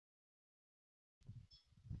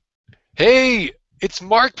Hey, it's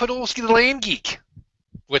Mark Podolsky, the Land Geek,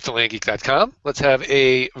 with thelandgeek.com. Let's have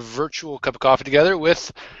a virtual cup of coffee together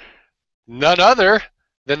with none other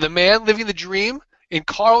than the man living the dream in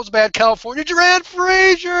Carlsbad, California, Duran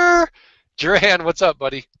Frazier. Duran, what's up,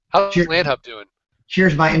 buddy? How's Cheers, Land Hub doing?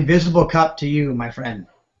 cheers, my invisible cup to you, my friend.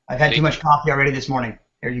 I've had too Thank much you. coffee already this morning.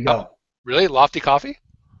 Here you Oh, go. really? Lofty Coffee?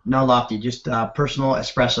 No lofty, just personal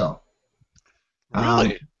espresso. Um,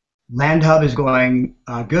 Really? Land Hub is going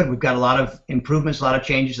good. We've got a lot of improvements, a lot of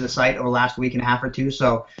changes to the site over the last week and a half or two.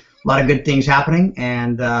 So a lot of good things happening,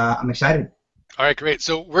 and I'm excited. All right, great.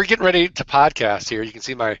 So we're getting ready to podcast here. You can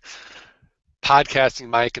see my podcasting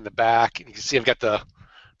mic in the back, and you can see I've got the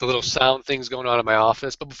little sound things going on in my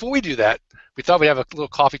office. But before we do that, we thought we'd have a little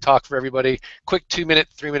coffee talk for everybody. Quick 2-minute,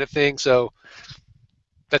 3-minute thing. So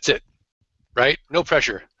that's it, right? No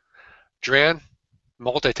pressure. Dran,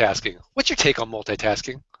 multitasking. What's your take on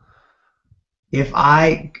multitasking? If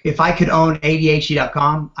I could own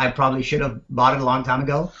ADHD.com, I probably should have bought it a long time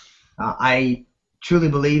ago. I truly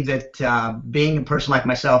believe that being a person like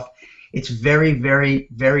myself, it's very, very,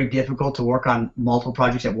 very difficult to work on multiple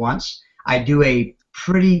projects at once. I do a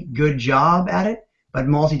pretty good job at it, but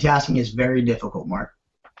multitasking is very difficult, Mark.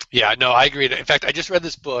 Yeah, no, I agree. In fact, I just read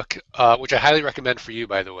this book, which I highly recommend for you,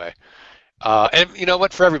 by the way. And you know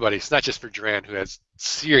what? For everybody, it's not just for Duran, who has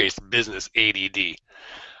serious business ADD.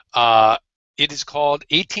 It is called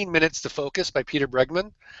 18 Minutes to Focus by Peter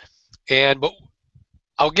Bregman. But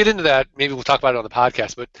I'll get into that. Maybe we'll talk about it on the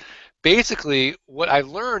podcast. But basically, what I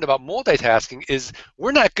learned about multitasking is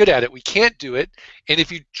we're not good at it. We can't do it. And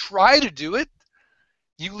if you try to do it,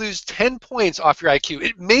 you lose 10 points off your IQ.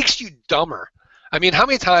 It makes you dumber. I mean, how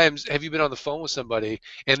many times have you been on the phone with somebody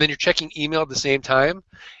and then you're checking email at the same time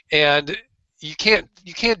and you can't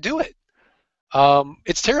do it?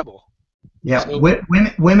 It's terrible. Yeah, So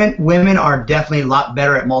women are definitely a lot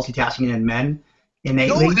better at multitasking than men no,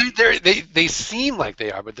 innately. they seem like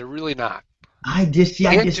they are, but they're really not. I Can't do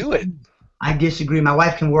it. disagree. I disagree. My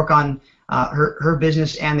wife can work on her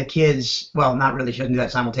business and the kids. Well, not really. She doesn't do that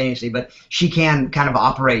simultaneously, but she can kind of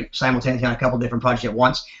operate simultaneously on a couple different projects at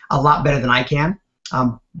once, a lot better than I can.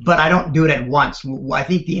 But I don't do it at once. I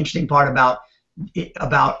think the interesting part about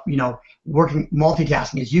working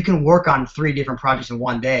multitasking is you can work on 3 different projects in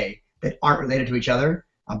one day that aren't related to each other,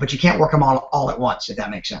 but you can't work them all at once. If that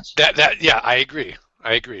makes sense. Yeah, I agree.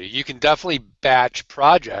 I agree. You can definitely batch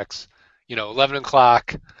projects. 11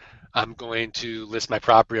 o'clock, I'm going to list my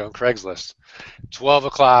property on Craigslist. 12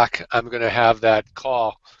 o'clock, I'm going to have that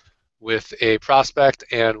call with a prospect,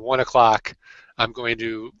 and 1 o'clock, I'm going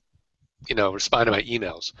to, respond to my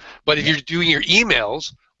emails. But if Yeah. you're doing your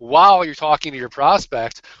emails while you're talking to your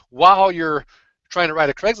prospect, while you're trying to write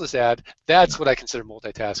a Craigslist ad, that's what I consider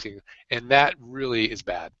multitasking, and that really is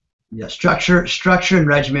bad. Yeah, structure, and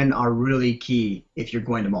regimen are really key if you're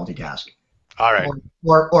going to multitask, All right.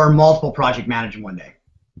 or multiple project manage in one day.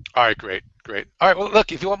 All right, great, great. All right, well,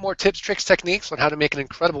 look, if you want more tips, tricks, techniques on how to make an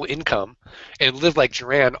incredible income and live like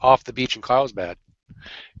Duran off the beach in Carlsbad,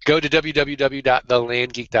 go to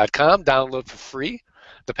www.thelandgeek.com, download for free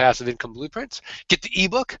the Passive Income Blueprints, get the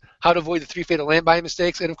ebook, How to Avoid the 3 Fatal Land Buying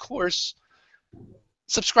Mistakes, and of course,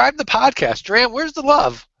 subscribe to the podcast. Duran, where's the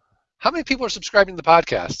love? How many people are subscribing to the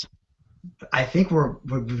podcast? I think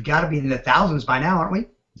we've got to be in the thousands by now, aren't we?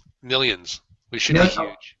 Millions. We should be Millions.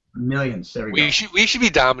 huge. Millions. There we We go. should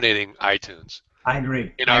be dominating iTunes I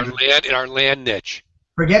agree. in our land niche.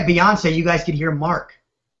 Forget Beyonce. You guys could hear Mark.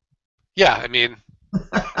 Yeah, I mean,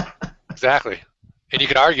 exactly. And you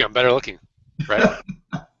could argue I'm better looking, right?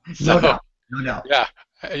 No So, doubt. No doubt. yeah,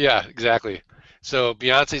 yeah, exactly. So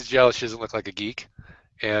Beyonce's jealous she doesn't look like a geek,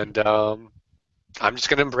 and I'm just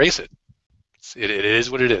gonna embrace it. It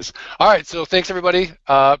is what it is. All right, so thanks everybody.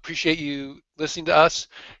 Appreciate you listening to us.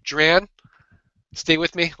 Duran, stay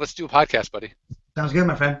with me. Let's do a podcast, buddy. Sounds good,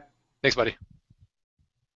 my friend. Thanks, buddy.